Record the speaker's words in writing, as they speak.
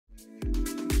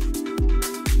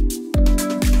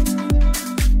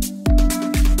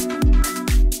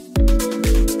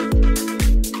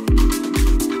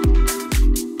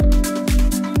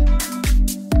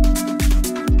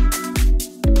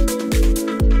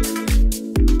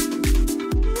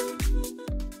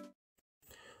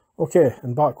Okay,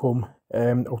 and back home,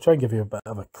 I'll try and give you a bit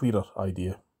of a clearer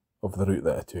idea of the route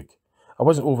that I took. I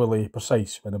wasn't overly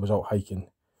precise when I was out hiking.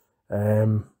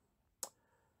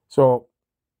 So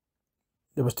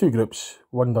there was two groups.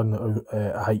 One done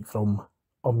a hike from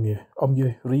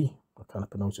Umnewry. I can't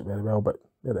pronounce it very well, but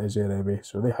there it is there anyway.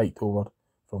 So they hiked over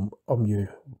from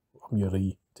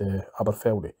Umnewry to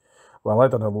Aberfeldy. Well, I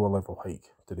done a lower level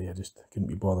hike today. I just couldn't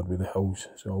be bothered with the hills,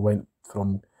 so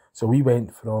we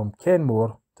went from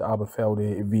Kenmore to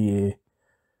Aberfeldy via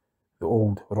the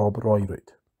old Rob Roy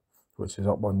route, which is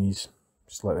up on these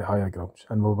slightly higher grounds,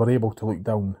 and we were able to look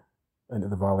down into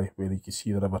the valley where you can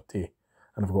see the River Tay,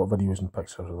 and I've got videos and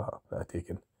pictures of that I've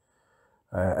taken.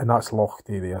 And that's Loch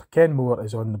Tay there. Kenmore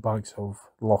is on the banks of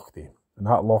Loch Tay, and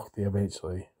that Loch Tay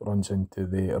eventually runs into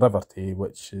the River Tay,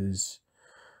 which is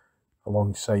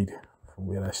alongside from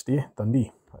where I stay,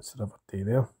 Dundee. That's the River Tay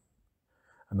there,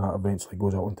 and that eventually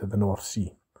goes out into the North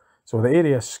Sea. So the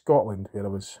area of Scotland where I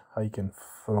was hiking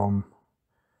from,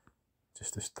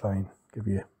 just to try and give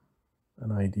you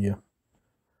an idea.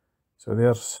 So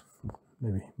there's,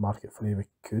 maybe mark it for you if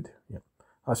I could. Yep.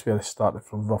 That's where I started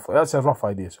from roughly. That's a rough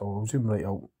idea, so I'll zoom right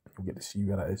out. You'll get to see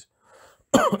where it is.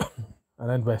 And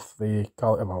then with the,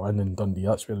 and in Dundee,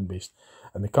 that's where I'm based.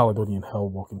 And the Caledonian Hill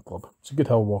Walking Club. It's a good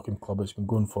hill walking club. It's been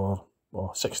going for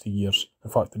 60 years.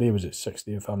 In fact, today was its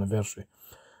 60th anniversary.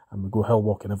 And we go hill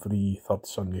walking every third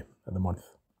Sunday of the month.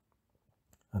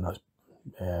 And that's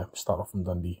start off from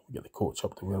Dundee, we get the coach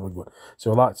up to where we're going.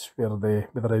 So that's where the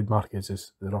red mark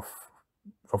is the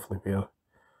roughly where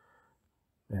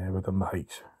we're done the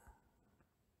hikes.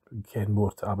 From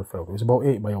Kenmore to Aberfeldy. It was about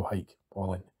 8-mile hike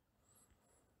all in.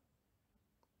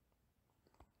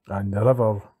 And the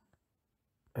river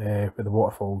with the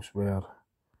waterfalls where it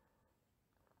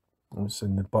was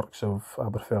in the Birks of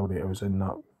Aberfeldy, it was in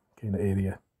that kind of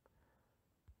area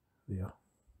there.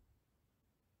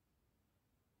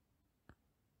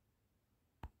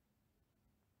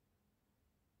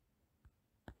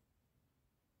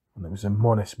 And it was in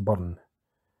Monis Burn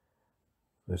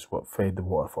is what fed the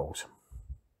waterfalls.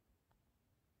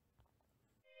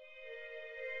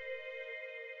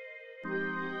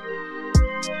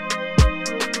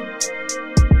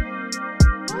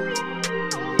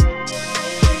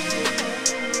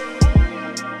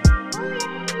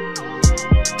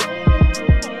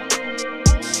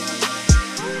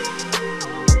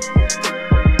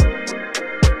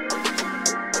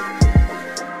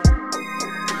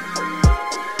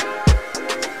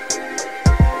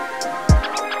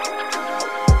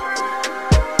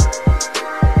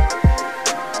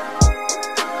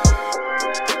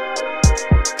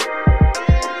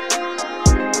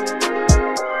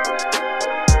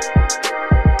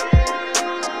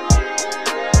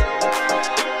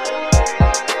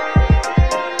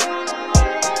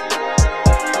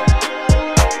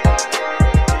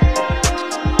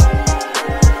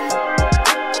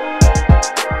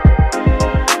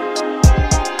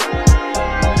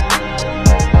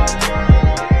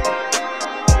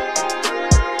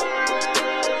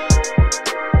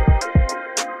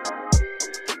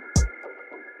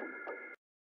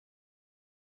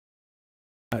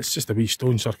 It's just a wee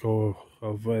stone circle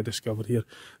I've discovered here.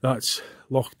 That's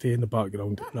Loch Tay in the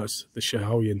background. That's the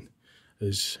Schiehallion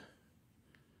is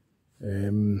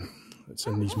it's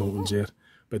in these mountains there.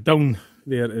 But down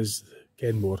there is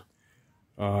Kenmore,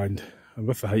 and I'm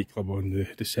with the hike club on the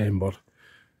December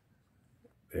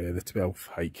the 12th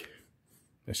hike.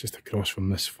 It's just across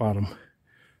from this farm.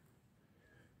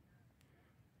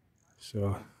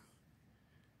 So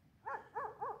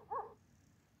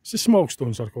it's a small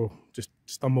stone circle, just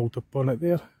stumbled upon it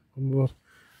there when we were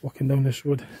walking down this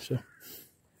road, so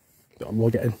got to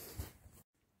log it in.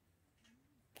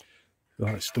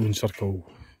 That stone circle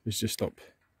was just up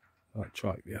that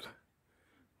track there,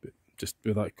 but just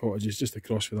where that cottage is, just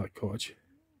across from that cottage.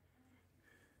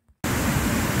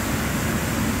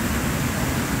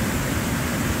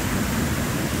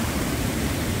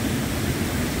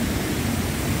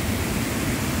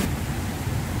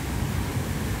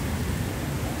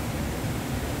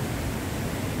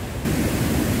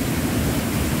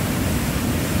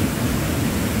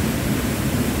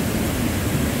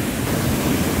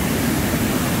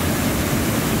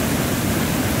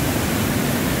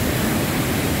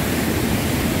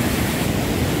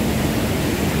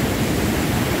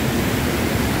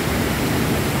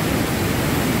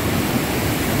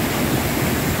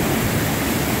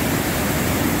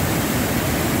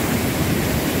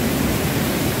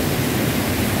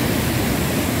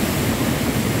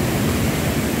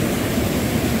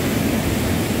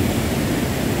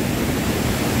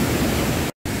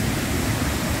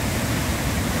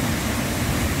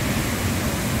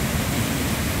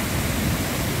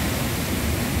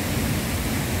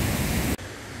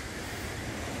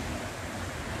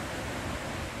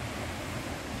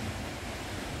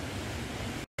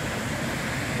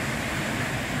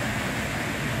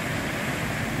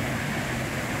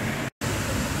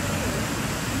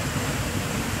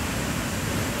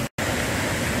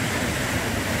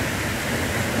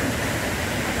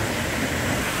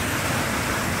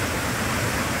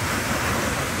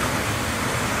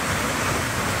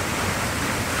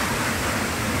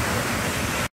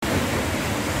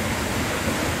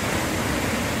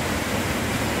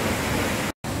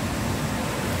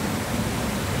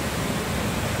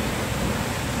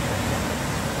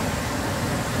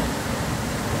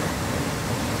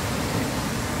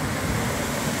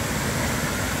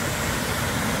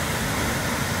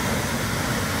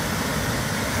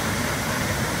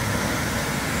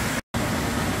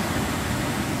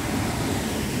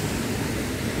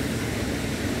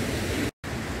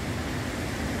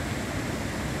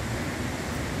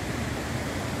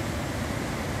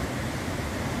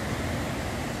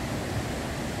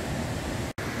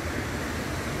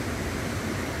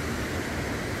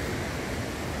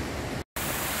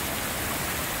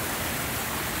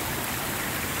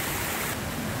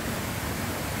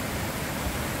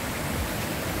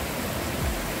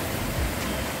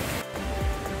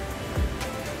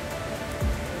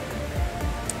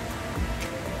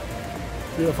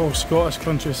 Beautiful Scottish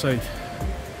countryside.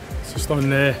 It's just on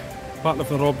part of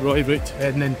the Rob Roy route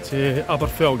heading into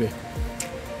Aberfeldy.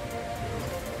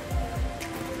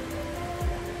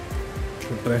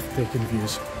 The breathtaking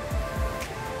views.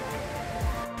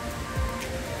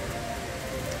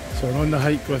 So I'm on the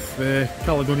hike with the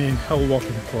Caledonian Hill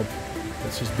Walking Club,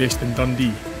 which is based in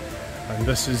Dundee, and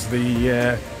this is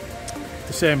the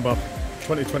December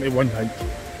 2021 hike.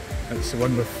 It's the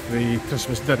one with the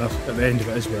Christmas dinner at the end of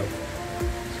it as well.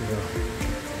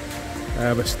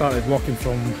 So we started walking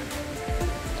from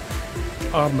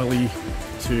Armagh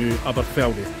to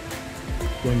Aberfeldy,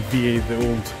 going via the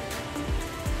old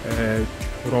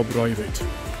Rob Roy route. So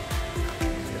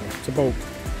it's about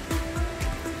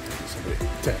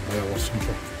 10 miles or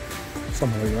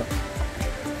something like that.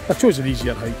 I chose an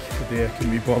easier hike today. I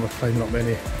couldn't be bothered climbing up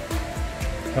any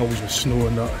hills with snow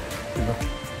and that, you know,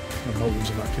 and mountains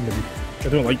and that kind of be. I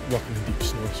don't like walking in deep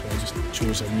snow, so I just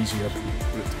chose an easier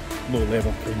route, low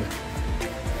level kind of.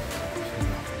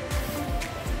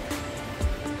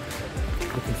 So,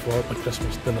 looking forward to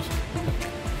Christmas dinner.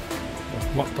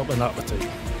 I've worked up an appetite.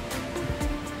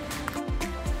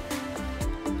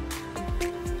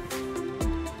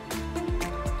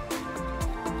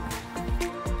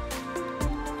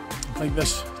 I think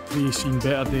this tree's seen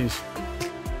better days.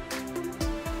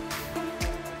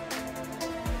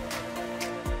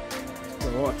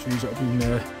 There's a lot of trees that have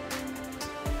been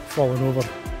falling over.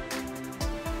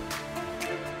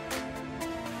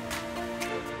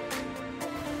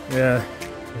 Yeah,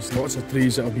 there's lots of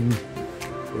trees that have been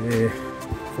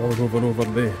falling over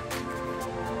the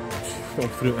all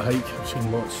throughout the hike. I've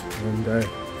seen lots, and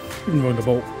even round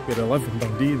about where I live in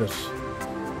Dundee, there's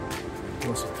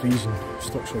lots of trees and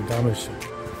structural damage.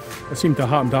 It seemed to have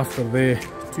happened after the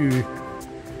 2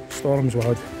 storms we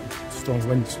had, strong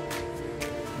winds,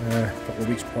 a couple of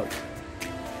weeks back.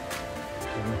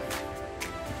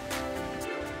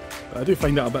 But I do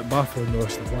find that a bit baffling though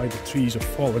as to why the trees have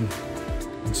fallen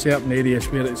in certain areas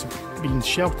where it's been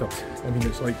sheltered. I mean,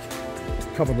 it's like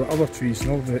covered with other trees,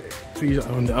 and all the trees that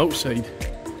are on the outside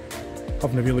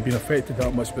haven't really been affected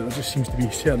that much, but there just seems to be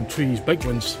certain trees, big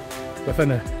ones,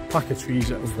 within a pack of trees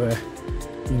that have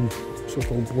been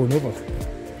so-called blown over.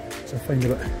 So I find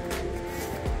it a bit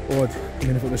odd. I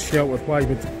mean, if it was sheltered, why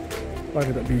would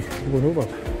it be blown over?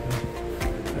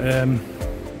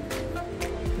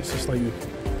 It's just like, it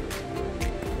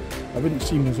wouldn't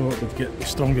seem as though it would get the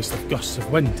strongest of gusts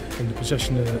of wind in the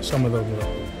position that some of them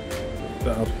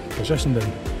that are positioned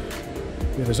in,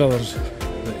 whereas others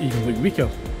that even look weaker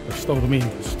have still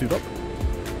remained stood up.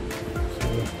 So,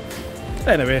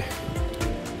 anyway,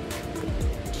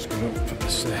 just going to put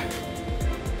this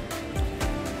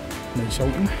nice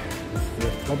outing with the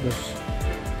club. There's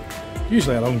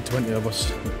usually around 20 of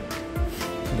us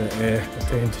that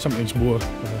attend, sometimes more.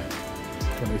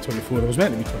 2024, I was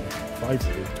meant to be 25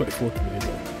 today, 24 today,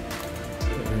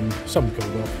 but some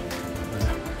called off.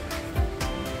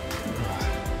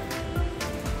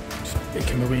 Just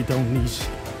making my way down these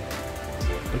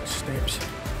big steps.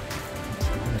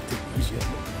 So I'm going to take it easy.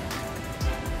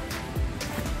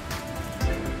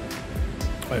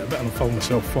 Right, I better not film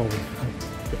myself falling. I'll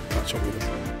get a catch up with it.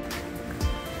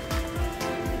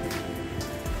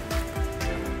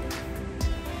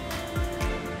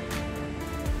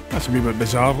 That's a wee bit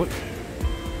bizarre, look.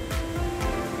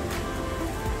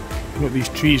 You've got these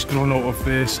trees growing out of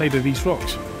the side of these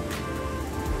rocks.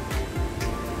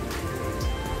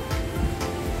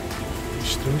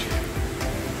 Strange.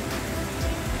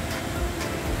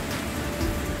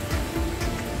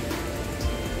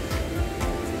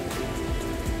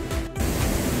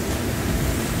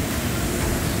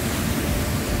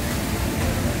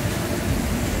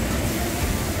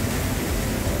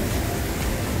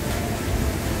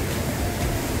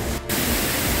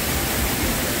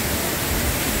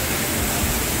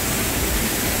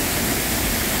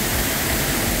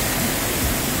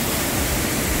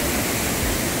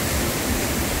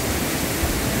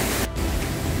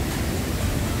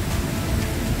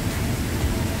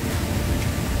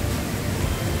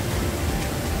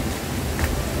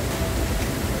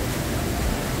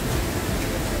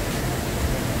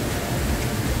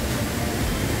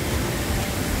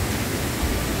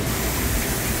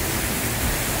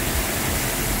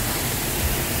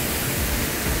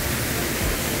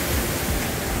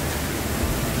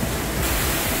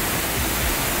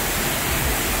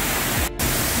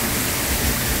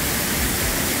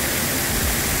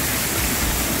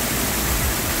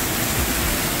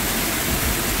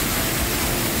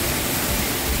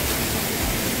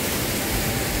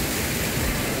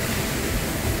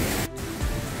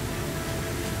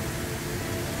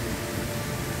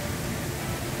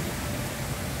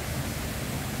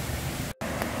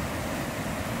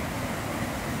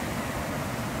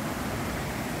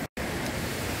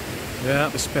 Yeah,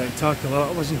 that was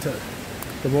spectacular, wasn't it?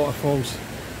 The waterfalls,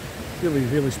 really,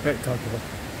 really spectacular.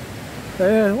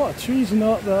 A lot of trees and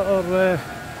that are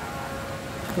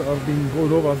being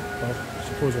blown over,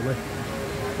 supposedly.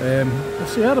 I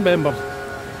see, I remember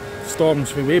storms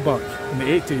from way back in the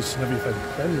 80s and everything,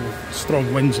 and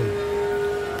strong winds and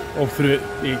all through it,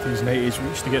 the 80s and 90s, we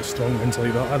used to get strong winds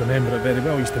like that. I remember it very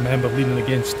well. I used to remember leaning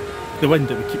against the wind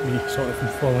that would keep me sort of from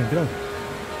falling down.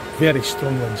 Very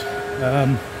strong winds.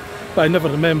 But I never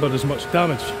remember as much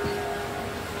damage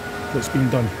that's been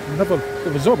done.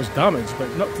 There was always damage, but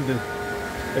not to the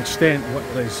extent what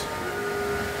there is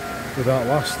with that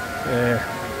last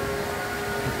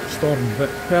storm. But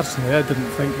personally, I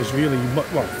didn't think was really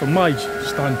much, well, from my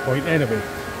standpoint anyway,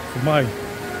 from my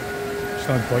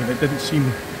standpoint, it didn't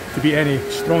seem to be any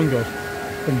stronger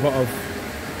than what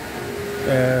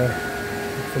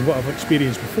I've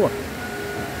experienced before.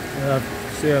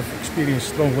 I've experienced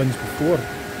strong winds before.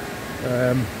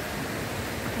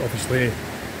 Obviously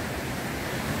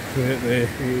throughout the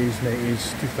 80s, 90s,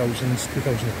 2000s,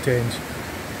 2010s,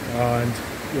 and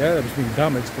yeah, there was been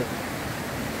damage, but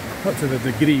not to the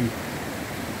degree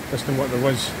as to what there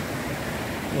was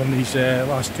on these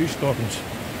last two storms.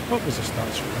 What was the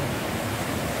statue?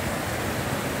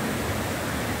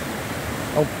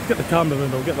 I'll get the camera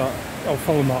and I'll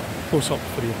film that close up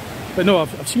for you. But no,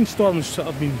 I've seen storms that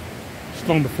have been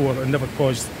strong before and never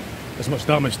caused as much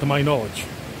damage to my knowledge.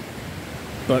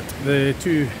 But the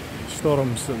two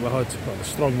storms that we had, well, the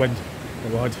strong wind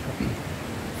that we had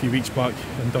a few weeks back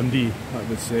in Dundee, that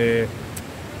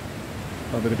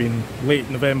would have been late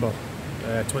November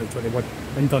 2021.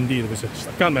 In Dundee there was I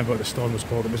can't remember what the storm was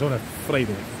called, it was on a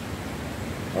Friday.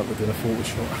 That would have been a photo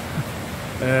shot.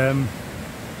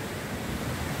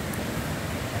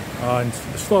 And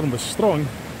the storm was strong,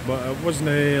 but it wasn't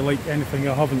like anything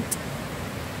I haven't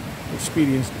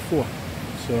experienced before,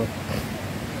 so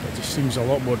it just seems a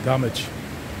lot more damage.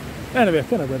 Anyway, I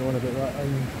kind of went on about that,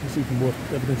 and there's even more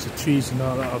evidence of trees and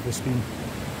that have just been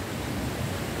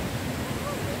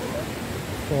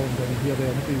falling down here,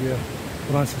 there, and everywhere.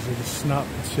 Branches have just snapped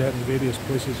in certain various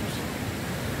places.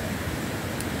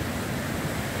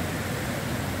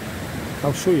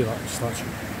 I'll show you that statue.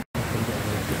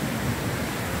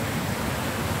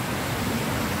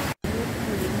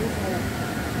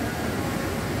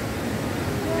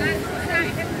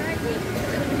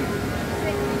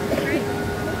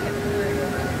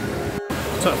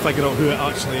 Trying to figure out who it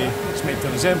actually is meant to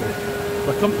resemble.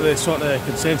 We've come to the sort of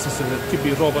consensus that it could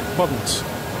be Robert Burns.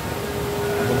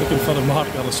 We're looking for a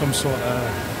marker or some sort of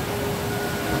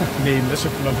name. This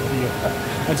is from here.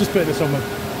 I just put this on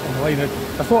line. I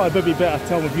thought I'd maybe better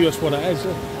tell the viewers what it is.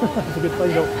 If we could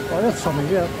find out. Oh, there's something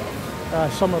here.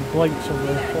 Summer blinks of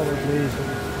the forward days.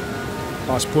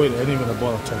 That's poetry, I didn't even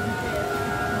bother talking.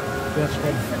 There's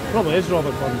one. Probably is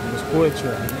Robert Burns, but it's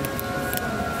poetry.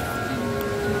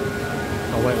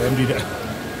 I'll let them read it.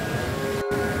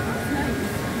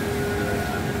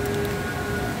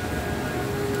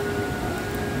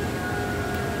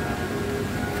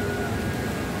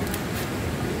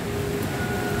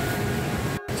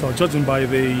 So judging by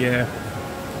the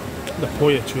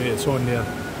poetry that's on there,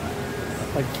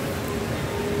 I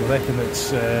reckon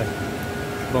it's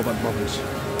Robert Burns.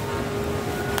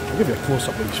 I'll give you a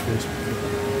close-up of his face.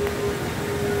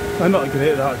 I'm not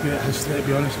great at history, to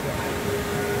be honest. But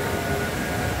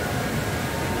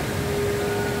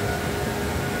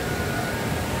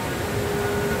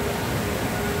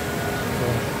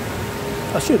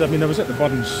I should. I mean, I was at the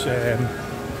Burns,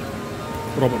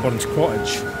 Robert Burns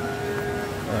cottage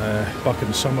back in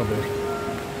the summer there,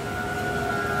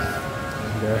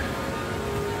 and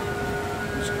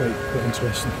it's quite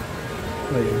interesting.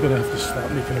 Right, I'm going to have to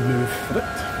start making a move for it.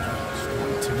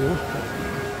 Starting to go.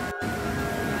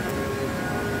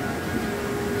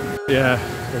 Yeah,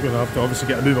 we're going to have to obviously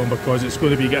get a move on because it's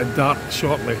going to be getting dark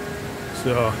shortly.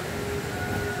 So,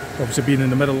 obviously being in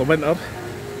the middle of winter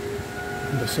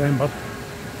in December.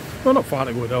 Well, not far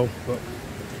to go now, but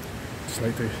just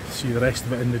like to see the rest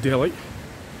of it in the daylight.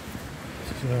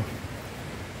 So.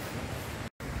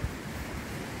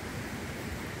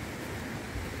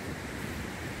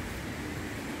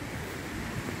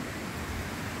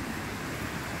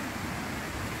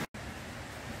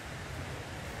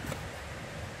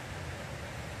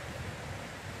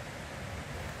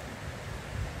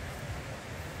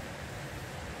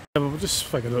 We've just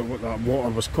figured out what that water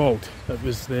was called. It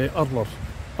was the Urler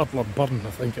Burn, I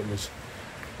think it was.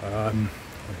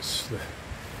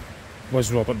 Was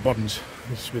Robert Burns.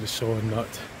 This is what I saw on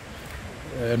that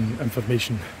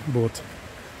information board.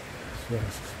 So,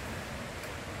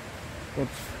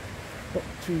 what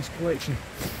trees collection?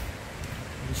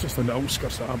 It's just on the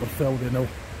outskirts of Aberfeldy now.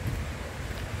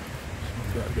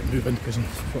 So I've got to get moving because I'm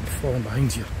sort of falling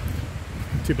behind here.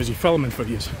 Too busy filming for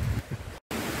years.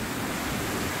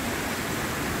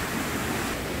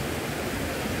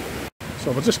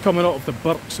 So we're just coming out of the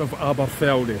Birks of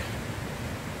Aberfeldy,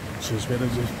 which is where I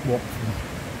just walked from.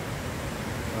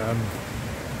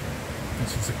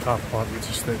 This is the car park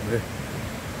just at the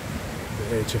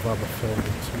edge of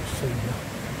Aberfeldy, so we'll see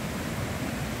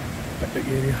the picnic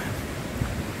area.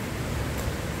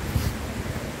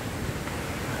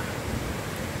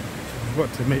 So we've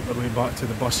got to make our way back to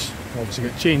the bus. Obviously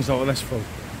get changed out of this for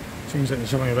change it into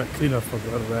something a bit cleaner for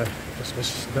our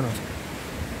Christmas dinner.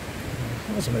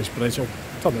 That's a nice bridge. I'll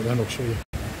turn it around, I'll show you.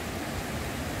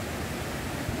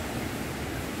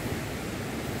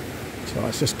 So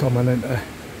it's just coming into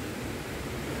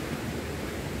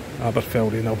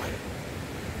Aberfeldy now.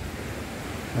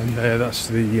 And that's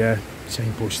the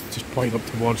signpost just pointing up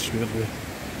towards where the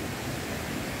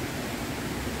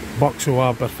Birks of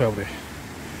Aberfeldy.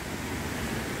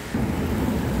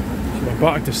 So we're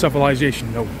back to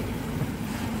civilization now.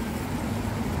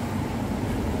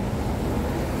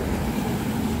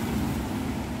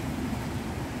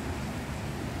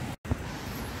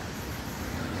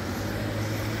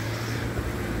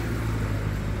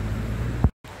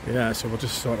 Yeah, so we're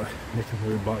just sort of making our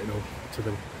way back now to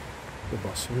the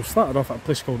bus. We've started off at a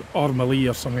place called Armalee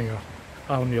or something, or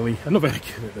Armalee. I'm not very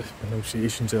good at the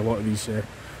pronunciations of a lot of these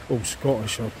old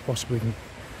Scottish or possibly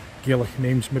Gaelic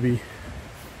names. Maybe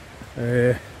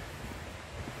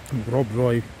Rob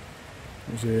Roy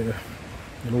was an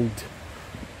old...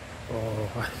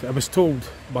 I was told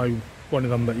by one of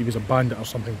them that he was a bandit or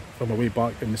something from a way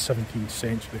back in the 17th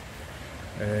century.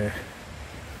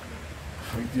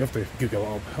 You have to Google it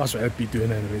up. That's what I'd be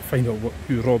doing anyway, find out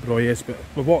who Rob Roy is. But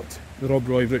we walked the Rob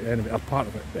Roy route anyway, or part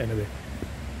of it anyway,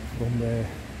 from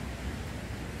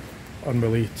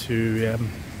Armalee to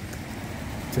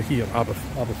here,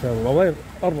 Aberfeldy. Well,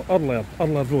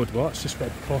 Urler Road, well that's just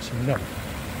what I'm crossing now.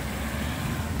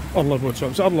 Urler Road, so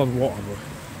it's Urler Water Road.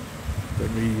 But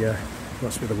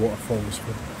that's where the waterfall is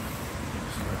from.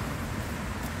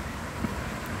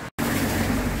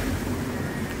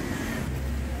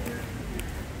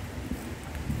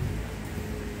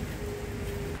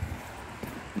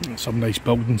 Some nice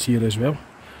buildings here as well.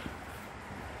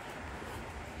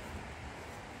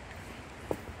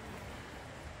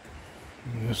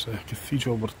 And there's a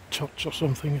cathedral or church or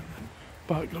something in the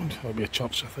background. That'll be a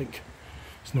church, I think.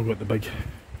 It's not got the big...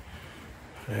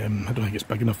 I don't think it's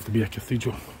big enough to be a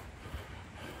cathedral.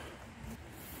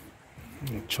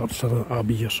 A church or an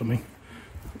abbey or something.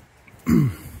 I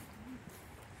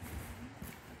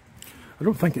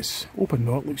don't think it's open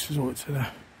though, it looks as though it's in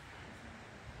a...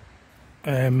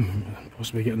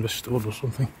 possibly getting restored or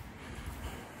something.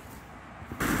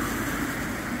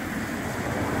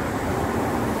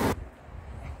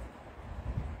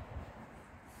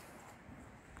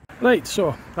 Right,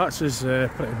 so that's us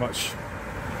pretty much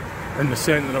in the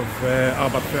centre of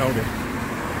Aberfeldy.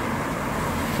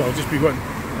 So I'll just be going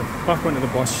back onto the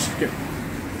bus, get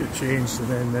changed,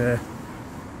 and then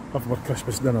have our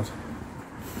Christmas dinner.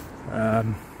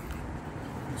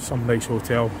 Some nice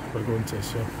hotel we're going to,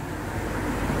 so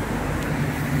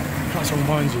Castle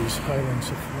Manzies, Highland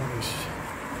Safaris,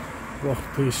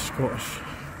 Loch Tay, Scottish.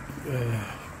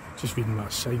 Just reading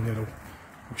that sign there,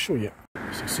 I'll show you.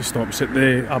 So it's just opposite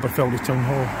the Aberfeldy Town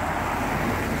Hall.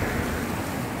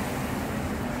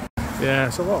 Yeah,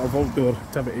 it's a lot of outdoor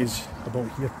activities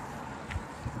about here.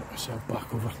 Get myself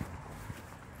back over. I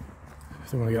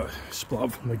don't want to get split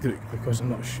up from the group because I'm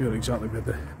not sure exactly where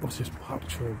the bus is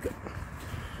parked, so I'll get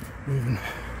moving.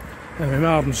 Anyway, my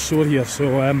arm's sore here,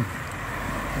 so I'm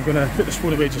going to put this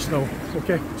phone away just now.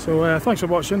 Okay, so thanks for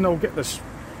watching. I'll get this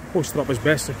poster up as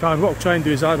best I can. What I'll try and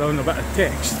do is add on a bit of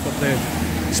text for the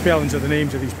spellings of the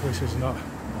names of these places and that.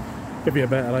 Give you a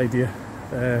better idea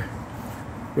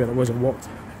where it was I walked.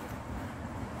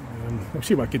 I'll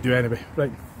see what I could do anyway.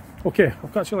 Right, okay, I'll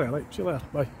catch you later. Right, see you later,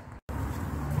 bye.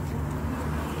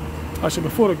 Actually,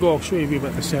 before I go, I'll show you a wee bit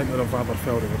of the centre of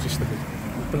Aberfeldy. We're just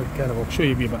I'll show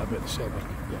you a wee bit about the centre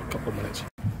in a couple of minutes.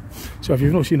 So if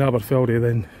you've not seen Aberfeldy,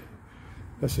 then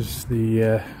this is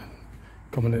the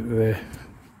coming into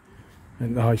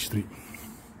the high street.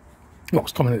 Well,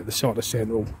 it's coming into the sort of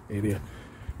central area.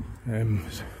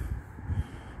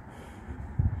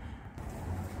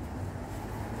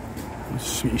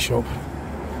 Sweetie shop.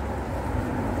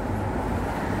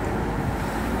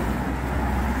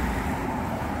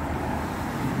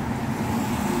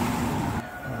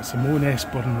 It's a Mowness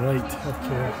Burn, right,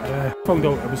 okay. Found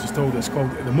out, I was just told it's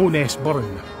called the Mowness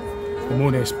Burn. The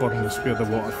Mowness Burn is where the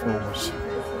waterfall was.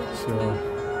 So,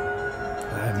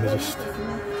 and we're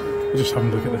just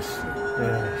having a look at this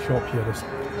shop here, this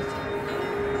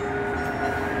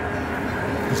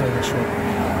designer shop.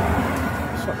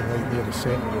 Sort of right near the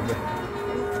centre of the...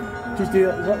 Did you do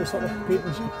that? Is that the sort of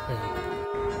painting shop?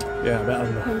 Yeah, I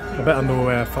better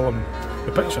know film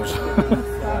the pictures.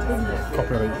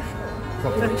 Copyright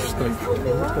strike.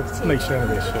 It's nice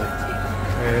anyway, so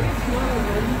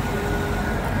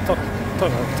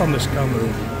turn this camera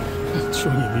over.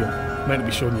 Showing you here. Meant to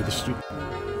be showing you the street.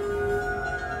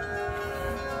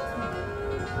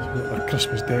 There's got our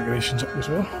Christmas decorations up as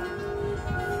well.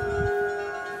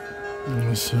 And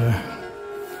there's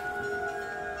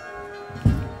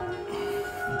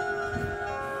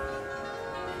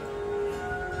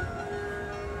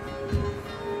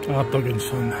Duggan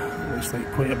Son. Looks like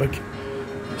quite a big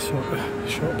sort of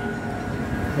shop.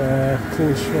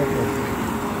 Clothes shop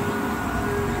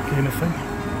kind of thing.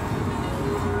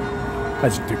 I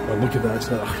just took a look at that, it's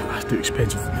like, that's too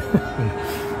expensive.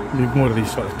 Need more of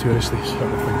these sort of touristy sort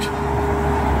of things.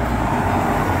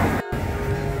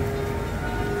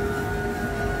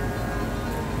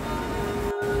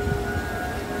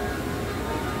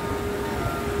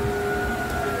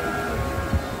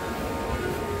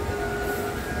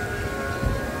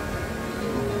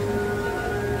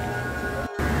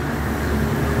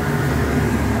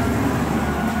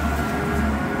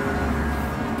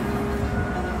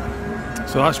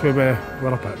 So that's where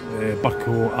we're up at, Birks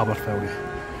of Aberfeldy.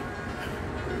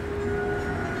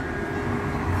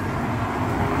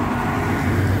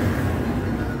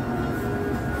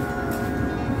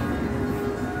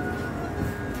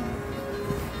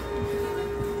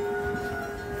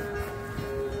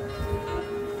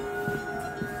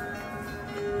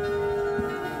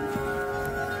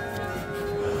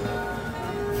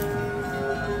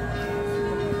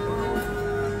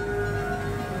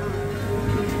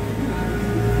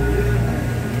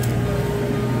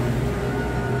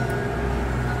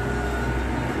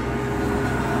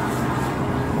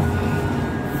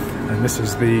 This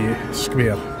is the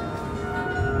square,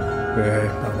 the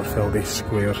Aberfeldy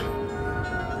Square,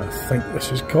 I think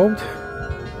this is called.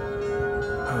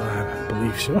 I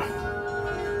believe so.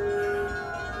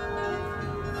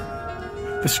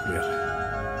 The square.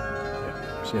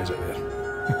 Yeah, says it there.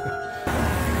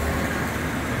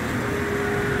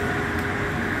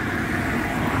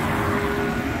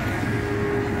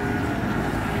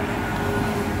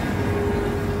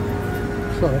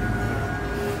 Sorry.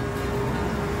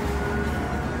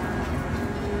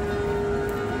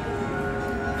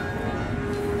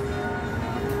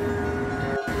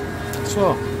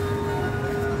 So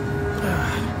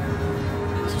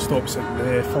stops at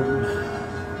the fountain.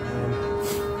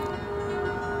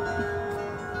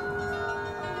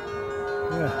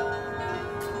 Yeah,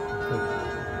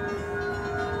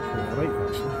 right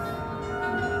actually.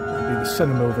 That'll be the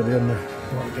cinema over there in the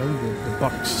the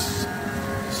Birks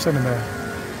Cinema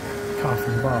Cafe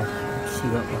and Bar. See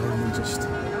that behind me just. So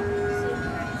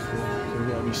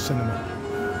that'll be cinema.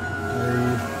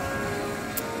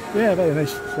 Yeah, very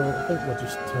nice. So I think we're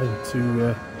just trying to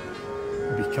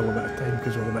maybe kill a bit of time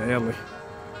because we're a bit early.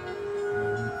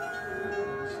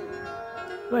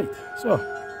 Right, so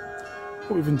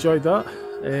hope you've enjoyed that.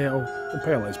 I'll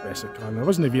compile it as best I can. I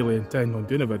wasn't really intending on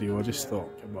doing a video, I just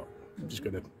thought, well, I'm just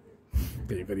going to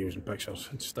take videos and pictures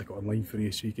and stick it online for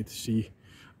you so you get to see a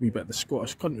wee bit of the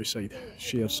Scottish countryside,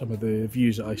 share some of the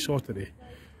views that I saw today.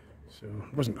 So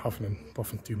I wasn't huffing and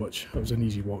puffing too much. It was an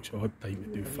easy walk, so I had time to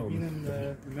do filming.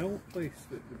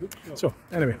 So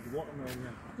anyway,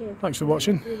 thanks for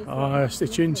watching. Stay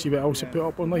tuned, see what else I put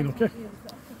up online, okay?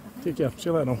 Take care, see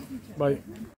you later now. Bye.